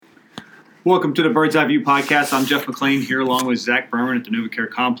Welcome to the Bird's Eye View podcast. I'm Jeff McClain here along with Zach Berman at the NovaCare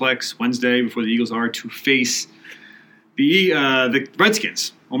Complex. Wednesday before the Eagles are to face the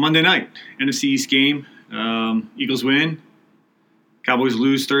Redskins on Monday night. NFC East game. Eagles win. Cowboys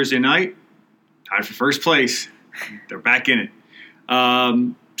lose Thursday night. Tied for first place. They're back in it.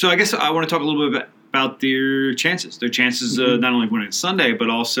 So I guess I want to talk a little bit about their chances. Their chances not only winning Sunday,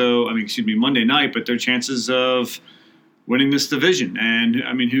 but also, Monday night, but their chances of winning this division. And,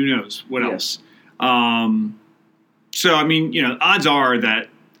 who knows what else. Odds are that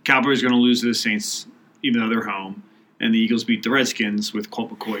Cowboys are going to lose to the Saints, even though they're home, and the Eagles beat the Redskins with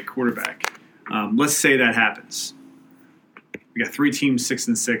Colt McCoy quarterback. Let's say that happens. We got three teams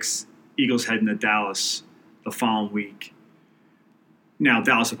 6-6. Eagles heading to Dallas the following week. Now,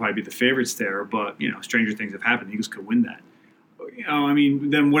 Dallas will probably be the favorites there, but, stranger things have happened. The Eagles could win that.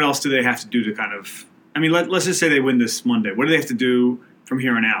 Then what else do they have to do to kind of – let's just say they win this Monday. What do they have to do from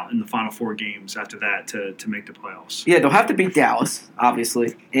here on out in the final four games after that to make the playoffs? Yeah, they'll have to beat Dallas,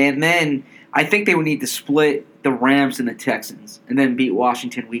 obviously. And then I think they would need to split the Rams and the Texans and then beat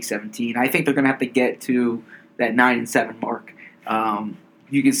Washington Week 17. I think they're going to have to get to that 9-7 mark.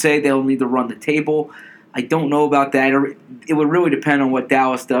 You can say they'll need to run the table. I don't know about that. It would really depend on what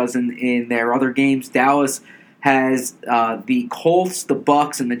Dallas does in their other games. Dallas has the Colts, the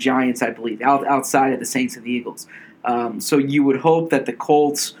Bucks, and the Giants, I believe, outside of the Saints and the Eagles. So you would hope that the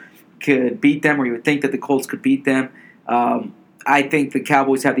Colts could beat them, or you would think that the Colts could beat them. I think the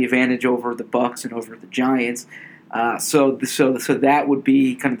Cowboys have the advantage over the Bucks and over the Giants. So that would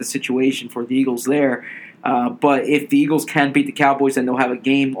be kind of the situation for the Eagles there. But if the Eagles can beat the Cowboys, then they'll have a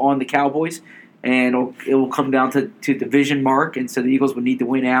game on the Cowboys, and it will come down to division mark, and so the Eagles would need to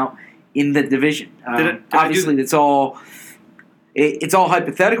win out in the division. Obviously, it's all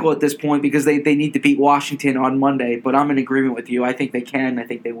hypothetical at this point because they need to beat Washington on Monday. But I'm in agreement with you. I think they can. I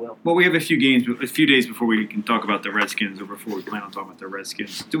think they will. Well, we have a few days before we can talk about the Redskins, or before we plan on talking about the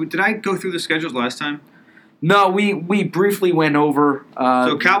Redskins. Did I go through the schedules last time? No, we briefly went over.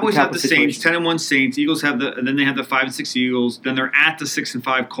 So Cowboys have the Saints, 10-1 Saints. Eagles have and then they have the 5-6 Eagles. Then they're at the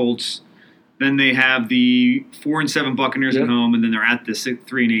 6-5 Colts. Then they have the 4-7 Buccaneers at home, and then they're at the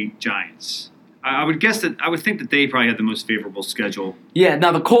 3-8 Giants. I would think that they probably have the most favorable schedule. Yeah,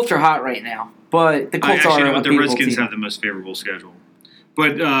 now the Colts are hot right now, but the Colts the Redskins have the most favorable schedule.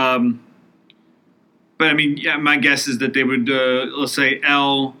 But my guess is that they would let's say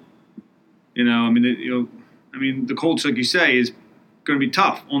the Colts, like you say, is going to be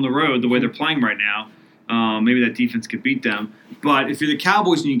tough on the road the way they're playing right now. Maybe that defense could beat them. But if you're the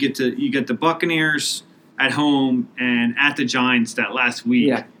Cowboys and you get the Buccaneers at home and at the Giants that last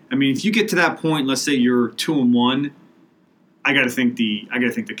week, if you get to that point, let's say you're 2-1, I got to think the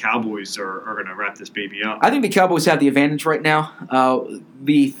Cowboys are going to wrap this baby up. I think the Cowboys have the advantage right now.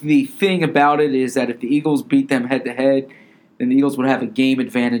 The thing about it is that if the Eagles beat them head to head, then the Eagles would have a game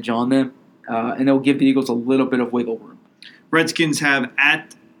advantage on them, and they'll give the Eagles a little bit of wiggle room. Redskins have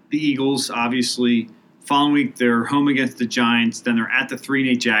at the Eagles, obviously. Following week, they're home against the Giants. Then they're at the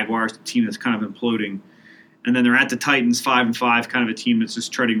 3-8 Jaguars, the team that's kind of imploding. And then they're at the Titans, 5-5, kind of a team that's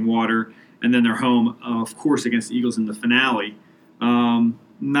just treading water. And then they're home, of course, against the Eagles in the finale.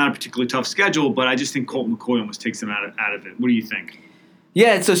 Not a particularly tough schedule, but I just think Colt McCoy almost takes them out of it. What do you think?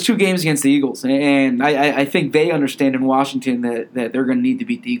 Yeah, it's those two games against the Eagles. And I think they understand in Washington that they're going to need to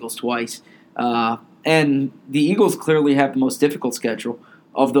beat the Eagles twice. And the Eagles clearly have the most difficult schedule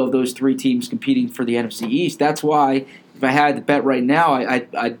of those three teams competing for the NFC East. That's why if I had to bet right now,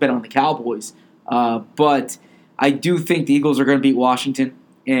 I'd bet on the Cowboys. But I do think the Eagles are going to beat Washington,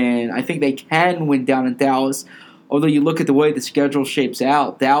 and I think they can win down in Dallas. Although you look at the way the schedule shapes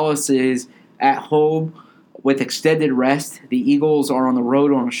out, Dallas is at home with extended rest. The Eagles are on the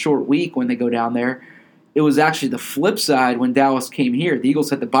road on a short week when they go down there. It was actually the flip side when Dallas came here. The Eagles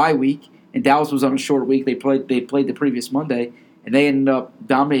had the bye week, and Dallas was on a short week. They played the previous Monday, and they ended up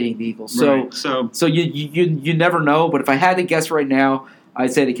dominating the Eagles. Right. So you never know. But if I had to guess right now,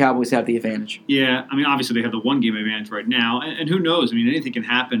 I'd say the Cowboys have the advantage. Yeah, obviously they have the one-game advantage right now. And who knows? Anything can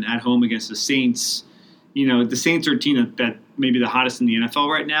happen at home against the Saints. The Saints are a team that may be the hottest in the NFL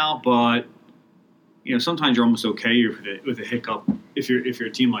right now, but sometimes you're almost okay with a hiccup if you're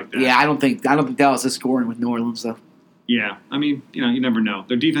a team like that. Yeah, I don't think Dallas is scoring with New Orleans, though. Yeah, you never know.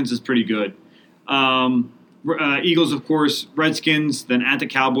 Their defense is pretty good. Eagles, of course, Redskins, then at the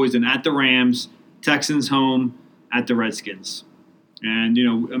Cowboys, then at the Rams, Texans home, at the Redskins. And,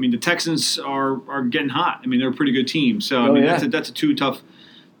 the Texans are getting hot. They're a pretty good team. So, that's two tough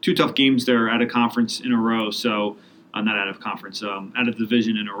games there out of conference in a row. So, not out of conference, out of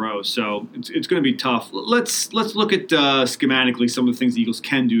division in a row. So, it's going to be tough. Let's look at schematically some of the things the Eagles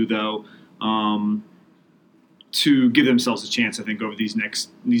can do, though, to give themselves a chance, I think, over these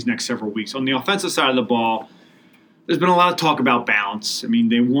next several weeks. On the offensive side of the ball, there's been a lot of talk about balance. I mean,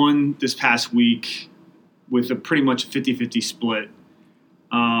 they won this past week with a pretty much 50-50 split.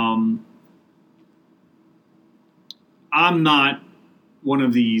 I'm not one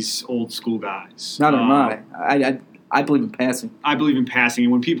of these old school guys. Not am I. I believe in passing. I believe in passing,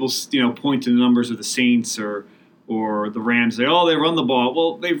 and when people point to the numbers of the Saints or the Rams, they run the ball.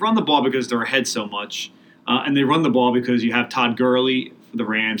 Well, they run the ball because they're ahead so much, and they run the ball because you have Todd Gurley for the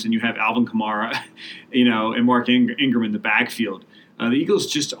Rams and you have Alvin Kamara, and Mark Ingram in the backfield. The Eagles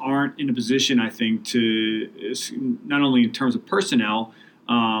just aren't in a position, I think, to not only in terms of personnel.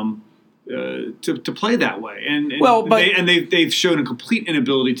 To play that way, they've shown a complete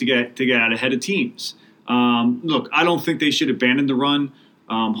inability to get out ahead of teams. Look, I don't think they should abandon the run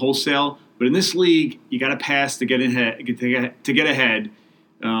wholesale, but in this league, you got to pass to get ahead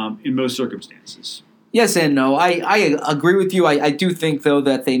in most circumstances. Yes and no. I agree with you. I do think though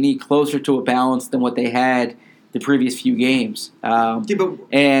that they need closer to a balance than what they had the previous few games.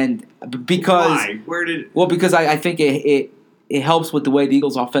 And because why? Because I think it helps with the way the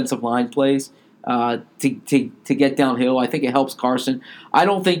Eagles' offensive line plays to get downhill. I think it helps Carson. I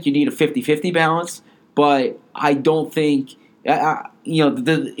don't think you need a 50-50 balance, but I don't think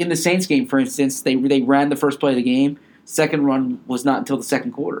in the Saints game, for instance, they ran the first play of the game. Second run was not until the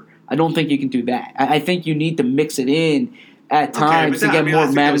second quarter. I don't think you can do that. I think you need to mix it in at times to get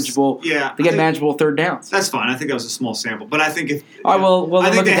manageable. Manageable third downs. That's fine. I think that was a small sample, but I think if look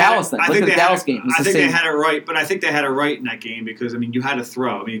at Dallas then. Look at the Dallas game. I think they had it right, but I think they had it right in that game because you had to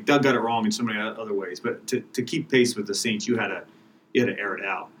throw. Doug got it wrong in so many other ways, but to keep pace with the Saints, you had to air it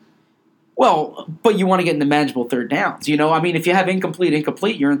out. Well, but you want to get into manageable third downs. If you have incomplete,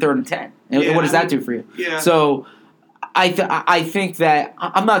 you're in 3rd and 10. And what does that do for you? Yeah. So I think that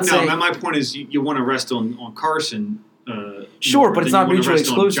I'm not saying. No, my point is you want to rest on Carson. Sure, but it's not mutually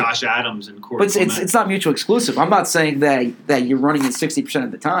exclusive. Josh Adams and Corey. But it's not mutually exclusive. I'm not saying that you're running it 60%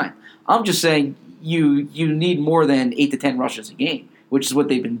 of the time. I'm just saying you need more than 8 to 10 rushes a game, which is what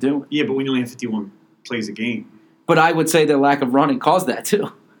they've been doing. Yeah, but when you only have 51 plays a game. But I would say their lack of running caused that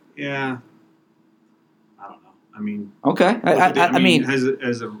too. Yeah. I don't know. Okay.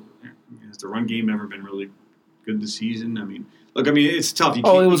 Has the run game ever been really good this season? It's tough. It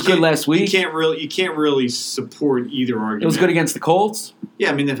was good last week. You can't really support either argument. It was good against the Colts.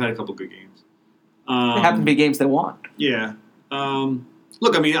 Yeah, they've had a couple good games. They happen to be games they won. Yeah.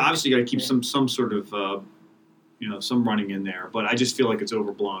 Obviously you got to keep some sort of some running in there, but I just feel like it's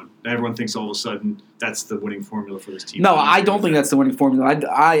overblown. Everyone thinks all of a sudden that's the winning formula for this team. No, I don't think that's the winning formula.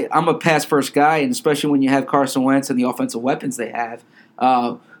 I'm a pass first guy, and especially when you have Carson Wentz and the offensive weapons they have.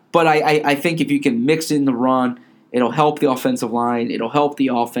 But I think if you can mix in the run, it'll help the offensive line. It'll help the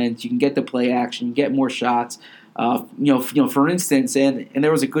offense. You can get the play action, get more shots. For instance, and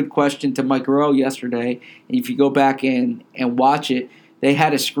there was a good question to Mike Rowe yesterday. And if you go back and watch it, they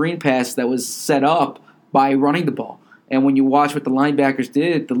had a screen pass that was set up by running the ball. And when you watch what the linebackers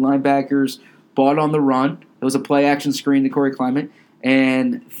did, the linebackers bought on the run. It was a play action screen to Corey Clement,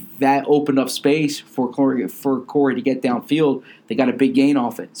 and that opened up space for Corey to get downfield. They got a big gain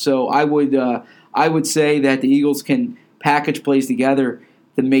off it. So I would say that the Eagles can package plays together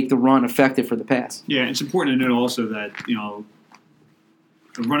to make the run effective for the pass. Yeah, it's important to note also that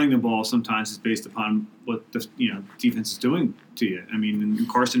running the ball sometimes is based upon what the defense is doing to you. And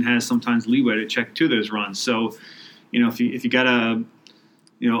Carson has sometimes leeway to check to those runs. So, if you got a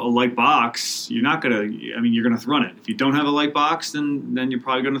light box, you're not gonna. You're gonna run it. If you don't have a light box, then you're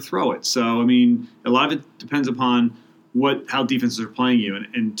probably gonna throw it. So, a lot of it depends upon how defenses are playing you.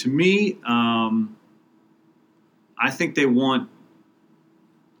 And to me, I think they want.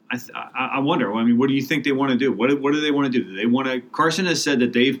 I wonder. What do you think they want to do? What do they want to do? Do they want to? Carson has said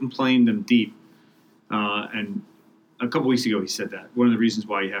that they've been playing them deep, and a couple weeks ago he said that one of the reasons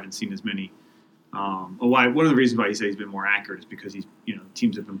why you haven't seen as many. One of the reasons why he said he's been more accurate is because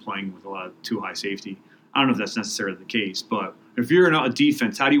teams have been playing with a lot of too high safety. I don't know if that's necessarily the case, but if you're a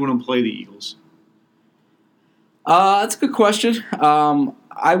defense, how do you want to play the Eagles? That's a good question.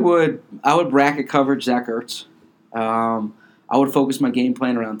 I would bracket coverage Zach Ertz. I would focus my game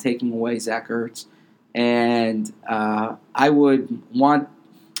plan around taking away Zach Ertz, and I would want.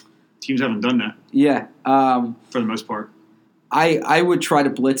 Teams haven't done that. Yeah, for the most part. I would try to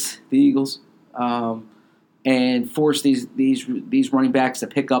blitz the Eagles and force these running backs to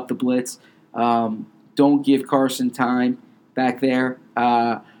pick up the blitz. Don't give Carson time back there.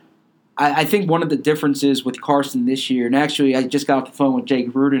 I think one of the differences with Carson this year, and actually I just got off the phone with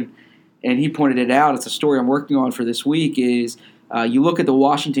Jake Gruden, and he pointed it out. It's a story I'm working on for this week. Is You look at the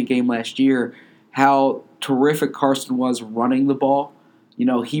Washington game last year, how terrific Carson was running the ball.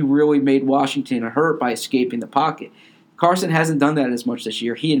 He really made Washington hurt by escaping the pocket. Carson hasn't done that as much this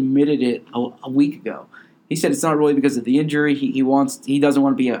year. He admitted it a week ago. He said it's not really because of the injury. He doesn't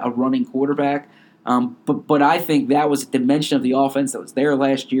want to be a running quarterback. But I think that was a dimension of the offense that was there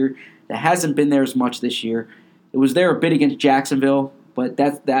last year that hasn't been there as much this year. It was there a bit against Jacksonville, but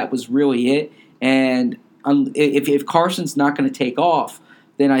that was really it. And if Carson's not going to take off,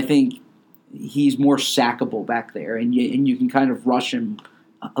 then I think he's more sackable back there, and you can kind of rush him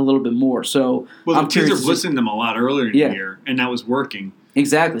a little bit more. So the teams are blitzing them a lot earlier in the year, and that was working.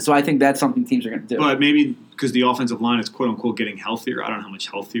 Exactly. So I think that's something teams are going to do. But maybe because the offensive line is quote unquote getting healthier. I don't know how much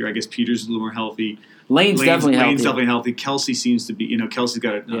healthier. I guess Peters is a little more healthy. Lane's definitely healthy. Kelsey seems to be. Kelsey's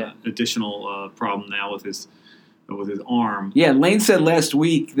got an additional problem now with his arm. Yeah, Lane said last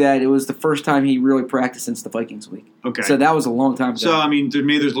week that it was the first time he really practiced since the Vikings week. Okay. So that was a long time ago. So,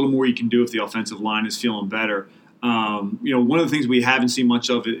 maybe there's a little more you can do if the offensive line is feeling better. One of the things we haven't seen much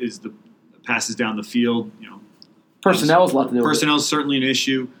of is the passes down the field. Personnel is a lot to do with it. Personnel is certainly an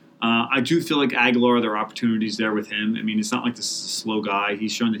issue. I do feel like Aguilar, there are opportunities there with him. It's not like this is a slow guy.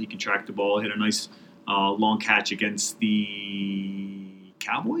 He's shown that he can track the ball. He had a nice long catch against the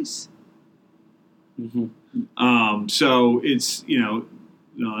Cowboys. Mm-hmm. So it's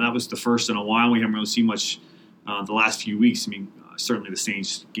that was the first in a while. We haven't really seen much the last few weeks. Certainly the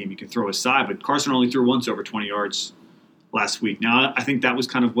Saints game you can throw aside, but Carson only threw once over 20 yards last week. Now I think that was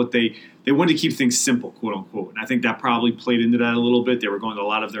kind of what they wanted to keep things simple, quote unquote, and I think that probably played into that a little bit. They were going to a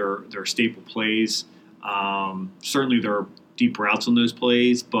lot of their staple plays. Certainly there are deep routes on those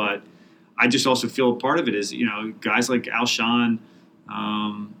plays, but I just also feel part of it is guys like Alshon.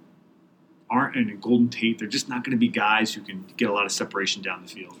 And Golden Tate, they're just not going to be guys who can get a lot of separation down the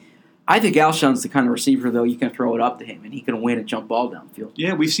field. I think Alshon's the kind of receiver, though, you can throw it up to him, and he can win a jump ball downfield.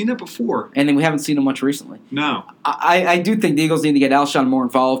 Yeah, we've seen that before. And then we haven't seen him much recently. No. I do think the Eagles need to get Alshon more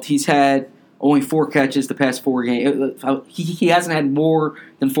involved. He's had only 4 catches the past 4 games. He hasn't had more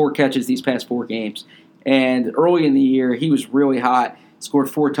than 4 catches these past 4 games. And early in the year, he was really hot, scored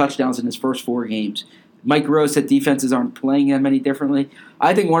 4 touchdowns in his first 4 games. Mike Rose said defenses aren't playing them any differently.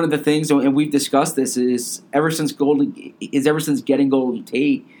 I think one of the things, and we've discussed this, is ever since getting Golden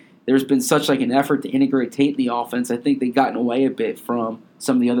Tate, there's been such an effort to integrate Tate in the offense. I think they've gotten away a bit from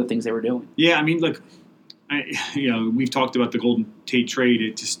some of the other things they were doing. Yeah, we've talked about the Golden Tate trade.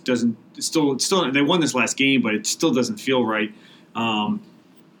 It just doesn't. It's still. They won this last game, but it still doesn't feel right.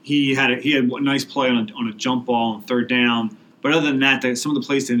 He had a nice play on a jump ball on 3rd down, but other than that, some of the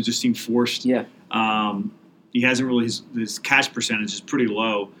plays to him just seem forced. Yeah. He hasn't really his catch percentage is pretty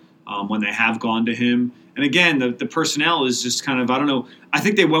low when they have gone to him. And again, the personnel is just kind of, I don't know. I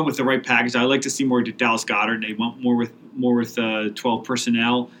think they went with the right package. I like to see more Dallas Goedert. They went more with 12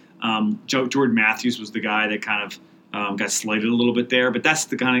 personnel. Jordan Matthews was the guy that kind of got slighted a little bit there. But I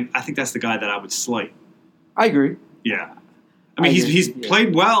think that's the guy that I would slight. I agree. Yeah, he's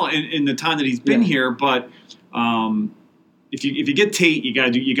played well in the time that he's been here. But if you get Tate, you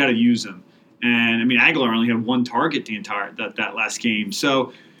got to use him. And Aguilar only had 1 target the entire that last game.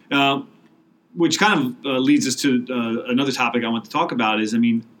 So, which kind of leads us to another topic I want to talk about is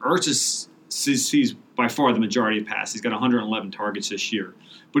Ertz sees by far the majority of passes. He's got 111 targets this year,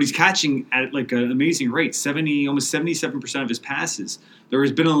 but he's catching at an amazing rate, almost 77% of his passes. There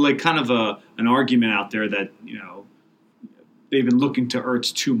has been an argument out there that they've been looking to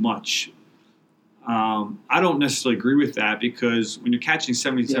Ertz too much. I don't necessarily agree with that because when you're catching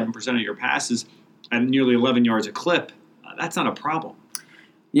 77% of your passes at nearly 11 yards a clip, that's not a problem.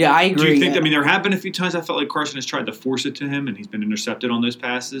 Yeah, I agree. Do you think, there have been a few times I felt like Carson has tried to force it to him and he's been intercepted on those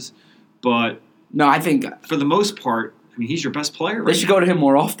passes. But no, I think for the most part, he's your best player right now. They should go to him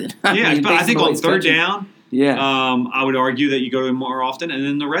more often. Yeah, but I think on 3rd down, yeah, I would argue that you go to him more often. And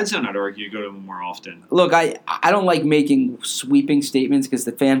in the red zone, I'd argue you go to him more often. Look, I don't like making sweeping statements because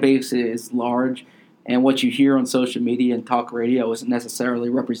the fan base is large. And what you hear on social media and talk radio isn't necessarily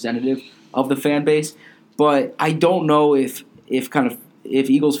representative of the fan base. But I don't know if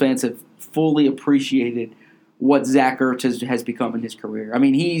Eagles fans have fully appreciated what Zach Ertz has become in his career.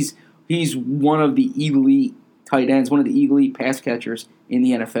 He's one of the elite tight ends, one of the elite pass catchers in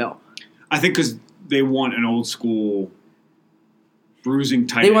the NFL. I think because they want an old school bruising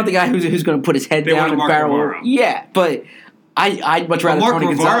tight end. They want the guy who's going to put his head down and barrel. Yeah, but I'd much rather Mark Tony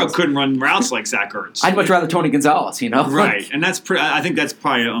Rivera Gonzalez. Couldn't run routes like Zach Ertz. I'd much rather Tony Gonzalez, Right, and I think that's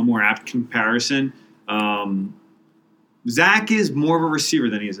probably a more apt comparison. Zach is more of a receiver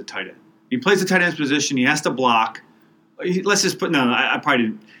than he is a tight end. He plays the tight end's position. He has to block. I probably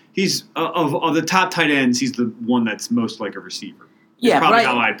didn't. he's of the top tight ends, he's the one that's most like a receiver. Yeah, that's probably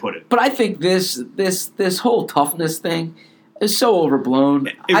how I'd put it. But I think this whole toughness thing is so overblown.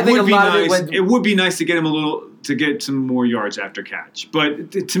 It would be nice to get him to get some more yards after catch.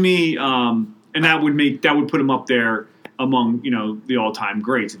 But to me, and that would put him up there among the all-time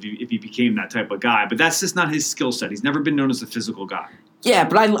greats if he became that type of guy. But that's just not his skill set. He's never been known as a physical guy. Yeah,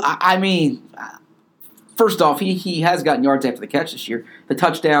 but I mean, first off, he has gotten yards after the catch this year. The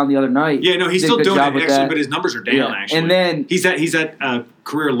touchdown the other night. Yeah, no, he's still doing it actually, but his numbers are down. Yeah. Actually, and then he's at a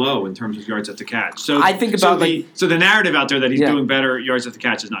career low in terms of yards after catch. So I think about so the narrative out there that he's doing better yards after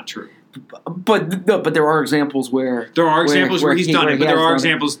catch is not true. But there are examples where he's done it. But there are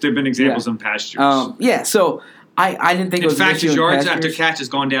examples. There've been examples in past years. So. I didn't think it was an issue. In fact, his yards after catch has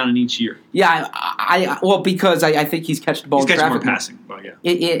gone down in each year. Yeah, because I think he's catching the ball. He's catching more passing, but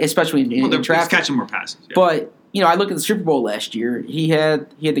especially in traffic. He's catching more passes. Yeah. But I look at the Super Bowl last year. He had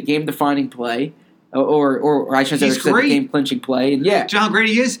the game-defining play, or I should say, the game-clinching play. And do you know how great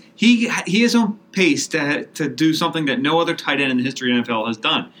he is? He is on pace to do something that no other tight end in the history of the NFL has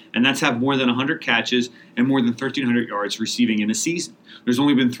done, and that's have more than 100 catches and more than 1,300 yards receiving in a season. There's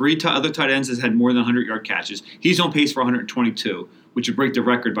only been 3 other tight ends that had more than 100-yard catches. He's on pace for 122, which would break the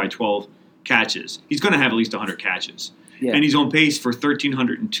record by 12 catches. He's going to have at least 100 catches. Yeah. And he's on pace for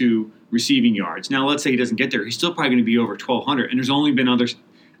 1,302 receiving yards. Now, let's say he doesn't get there. He's still probably going to be over 1,200. And there's only been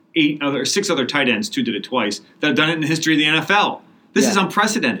 6 other tight ends, 2 did it twice, that have done it in the history of the NFL. This is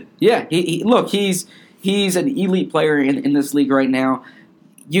unprecedented. Yeah. Look, he's an elite player in this league right now.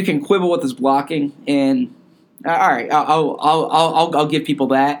 You can quibble with his blocking, and all right, I'll give people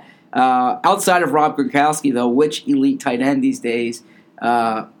that. Outside of Rob Gronkowski, though, which elite tight end these days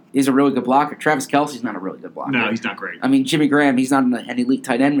is a really good blocker? Travis Kelce's not a really good blocker. No, he's not great. I mean, Jimmy Graham, he's not an elite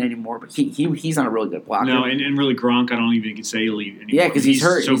tight end anymore, but he's not a really good blocker. No, and really Gronk, I don't even say elite anymore. Yeah, because he's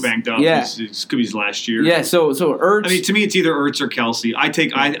hurt. So banged up. Yeah. It could be his last year. Yeah, so Ertz. I mean, to me, it's either Ertz or Kelce.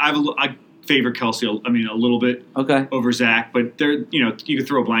 I favor Kelce. I mean, a little bit over Zach, but you could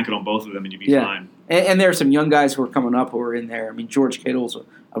throw a blanket on both of them and you'd be fine. And there are some young guys who are coming up who are in there. I mean, George Kittle's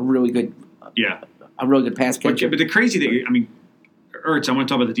a really good, a really good pass catcher. But the crazy thing, I mean, Ertz. I want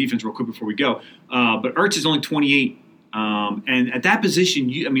to talk about the defense real quick before we go. But Ertz is only 28, and at that position,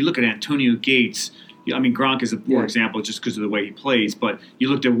 look at Antonio Gates. I mean, Gronk is a poor example just because of the way he plays. But you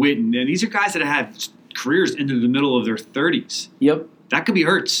looked at Witten, and these are guys that have careers into the middle of their 30s. Yep, that could be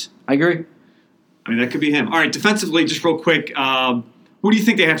Ertz. I agree. I mean, that could be him. All right, defensively, just real quick, what do you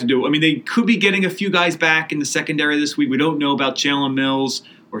think they have to do? I mean, they could be getting a few guys back in the secondary this week. We don't know about Jalen Mills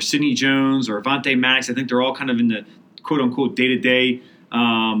or Sidney Jones or Avonte Maddox. I think they're all kind of in the quote-unquote day-to-day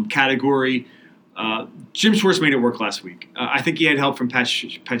category. Jim Schwartz made it work last week. I think he had help from Pat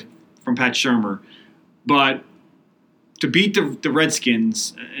Shurmur. But to beat the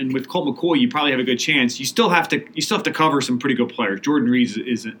Redskins, and with Colt McCoy, you probably have a good chance. You still have to cover some pretty good players. Jordan Reed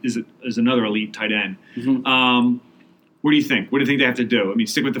is another elite tight end. Mm-hmm. What do you think? What do you think they have to do? I mean,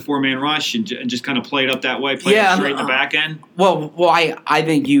 stick with the 4-man rush and just kind of play it up that way, play it straight in the back end? Well, I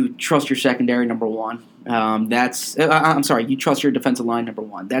think you trust your secondary, number one. You trust your defensive line, number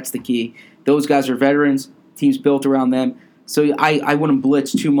one. That's the key. Those guys are veterans. Teams built around them. So I wouldn't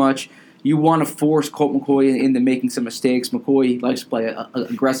blitz too much. You want to force Colt McCoy into making some mistakes. McCoy likes to play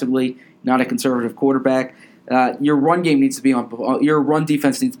aggressively, not a conservative quarterback. Your run game needs to be your run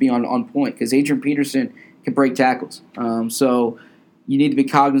defense needs to be on point because Adrian Peterson can break tackles. So you need to be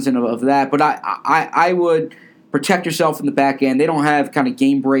cognizant of that. But I would protect yourself in the back end. They don't have kind of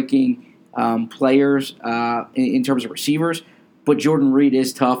game-breaking players in terms of receivers, but Jordan Reed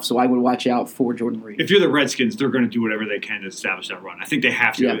is tough, so I would watch out for Jordan Reed. If you're the Redskins, they're going to do whatever they can to establish that run. I think they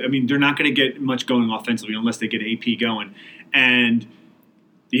have to. Yeah. I mean, they're not going to get much going offensively unless they get AP going. And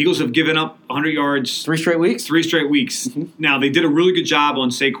the Eagles have given up 100 yards. 3 straight weeks? 3 straight weeks. Mm-hmm. Now, they did a really good job on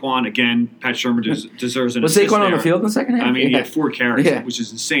Saquon. Again, Pat Shurmur deserves an assist. Was Saquon on the field in the second half? I mean, he had 4 carries, which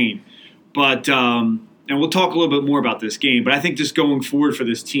is insane. But and we'll talk a little bit more about this game. But I think just going forward for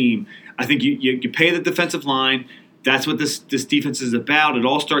this team, I think you pay the defensive line. That's what this defense is about. It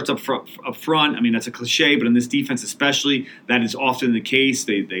all starts up front. I mean, that's a cliche, but in this defense especially, that is often the case.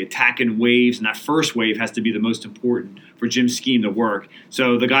 They attack in waves, and that first wave has to be the most important for Jim's scheme to work.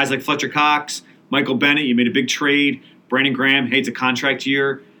 So the guys like Fletcher Cox, Michael Bennett, you made a big trade. Brandon Graham, hey, it's a contract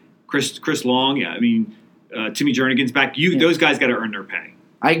year. Chris Long, Timmy Jernigan's back. Those guys got to earn their pay.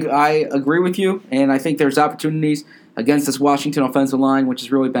 I agree with you, and I think there's opportunities against this Washington offensive line, which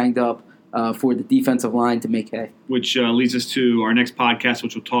is really banged up. For the defensive line to make hay. Which leads us to our next podcast,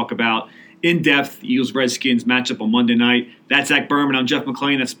 which we'll talk about in depth, Eagles-Redskins matchup on Monday night. That's Zach Berman. I'm Jeff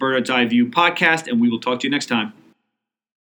McClain. That's Bird's Eye View Podcast, and we will talk to you next time.